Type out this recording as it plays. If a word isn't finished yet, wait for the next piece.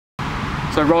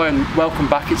So Ryan, welcome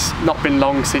back. It's not been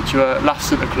long since you were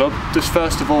last at the club. Just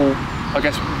first of all, I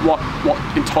guess, what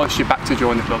enticed you back to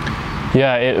join the club?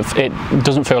 Yeah, it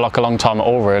doesn't feel like a long time at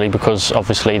all really, because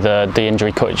obviously the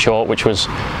injury cut it short, which was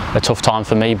a tough time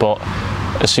for me. But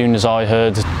as soon as I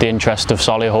heard the interest of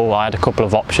Solihull, I had a couple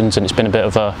of options, and it's been a bit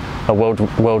of a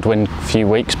whirlwind few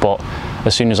weeks. But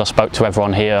as soon as I spoke to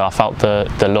everyone here, I felt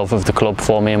the love of the club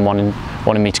for me and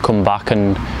wanting me to come back.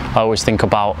 And I always think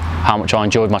about how much I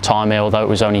enjoyed my time here, although it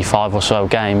was only 5 or so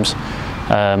games.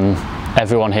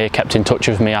 Everyone here kept in touch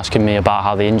with me, asking me about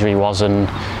how the injury was, and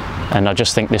I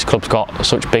just think this club's got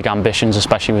such big ambitions,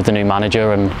 especially with the new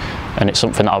manager, and it's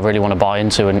something that I really want to buy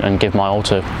into and give my all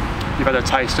to. You've had a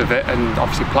taste of it, and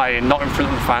obviously playing not in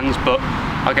front of the fans, but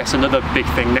I guess another big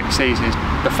thing next season is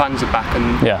the fans are back,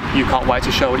 and you can't wait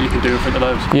to show what you can do in front of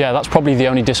those. Yeah, that's probably the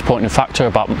only disappointing factor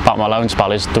about my loan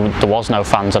spell, is there was no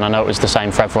fans, and I know it was the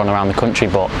same for everyone around the country,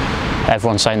 but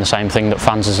everyone's saying the same thing, that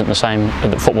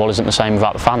football isn't the same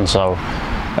without the fans. So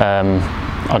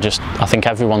I think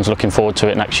everyone's looking forward to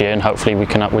it next year, and hopefully we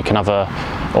can have a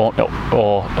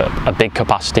big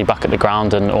capacity back at the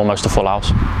ground and almost a full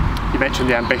house. You mentioned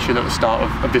the ambition at the start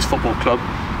of this football club.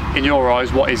 In your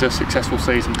eyes, what is a successful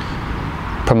season?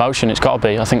 Promotion, it's got to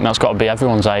be. I think that's got to be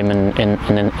everyone's aim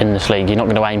in this league. You're not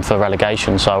going to aim for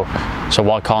relegation, so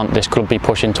why can't this club be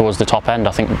pushing towards the top end?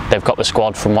 I think they've got the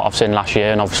squad from what I've seen last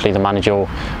year, and obviously the manager will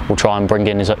try and bring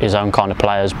in his own kind of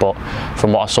players, but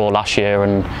from what I saw last year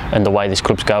and the way this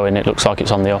club's going, it looks like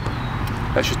it's on the up.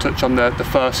 Let's just touch on the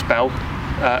first spell.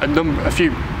 A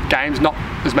few games, not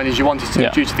as many as you wanted to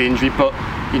due to the injury, but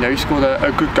you scored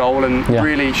a good goal and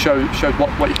really showed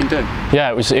what you can do.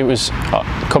 Yeah, it was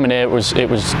coming here. It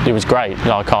was great.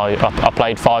 Like I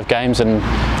played 5 games, and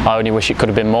I only wish it could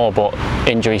have been more. But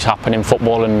injuries happen in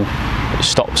football, and it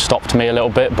stopped me a little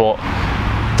bit. But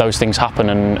those things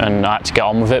happen, and I had to get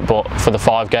on with it. But for the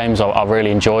 5 games, I really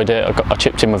enjoyed it. I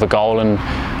chipped in with a goal, and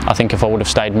I think if I would have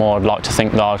stayed more, I'd like to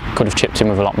think that I could have chipped in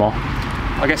with a lot more.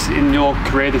 I guess in your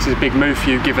career this is a big move for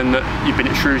you, given that you've been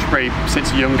at Shrewsbury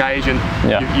since a young age, and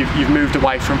you've moved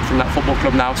away from that football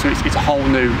club now, so it's a whole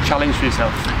new challenge for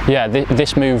yourself. Yeah,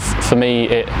 this move for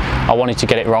me, I wanted to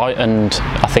get it right, and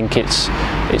I think it's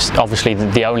obviously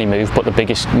the only move, but the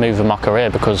biggest move of my career,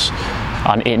 because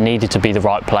it needed to be the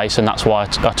right place, and that's why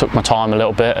I took my time a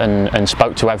little bit and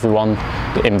spoke to everyone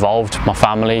involved, my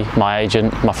family, my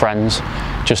agent, my friends,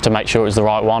 just to make sure it was the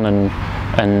right one.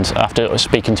 And after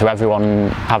speaking to everyone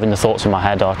and having the thoughts in my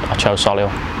head, I chose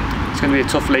Solihull. It's going to be a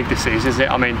tough league this season, isn't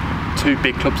it? I mean, 2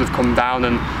 big clubs have come down,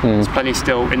 and there's plenty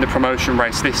still in the promotion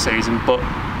race this season, but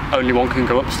only one can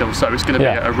go up still, so it's going to be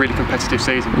a really competitive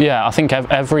season. Yeah, I think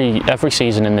every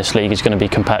season in this league is going to be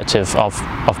competitive. I've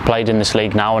played in this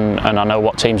league now, and I know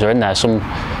what teams are in there. Some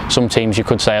teams you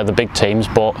could say are the big teams,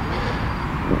 but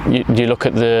you look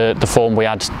at the form we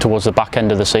had towards the back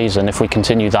end of the season. If we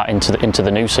continue that into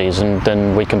the new season,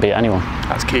 then we can beat anyone.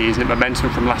 That's key, isn't it?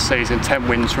 Momentum from last season, 10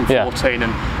 wins from 14,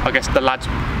 and I guess the lads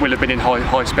will have been in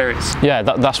high spirits. Yeah,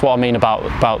 that's what I mean about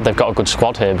they've got a good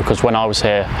squad here, because when I was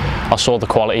here, I saw the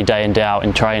quality day in day out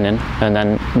in training, and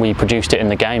then we produced it in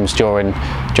the games during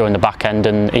the back end,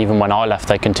 and even when I left,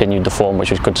 they continued the form,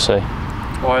 which was good to see.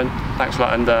 Ryan, thanks for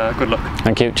that, and good luck.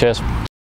 Thank you. Cheers.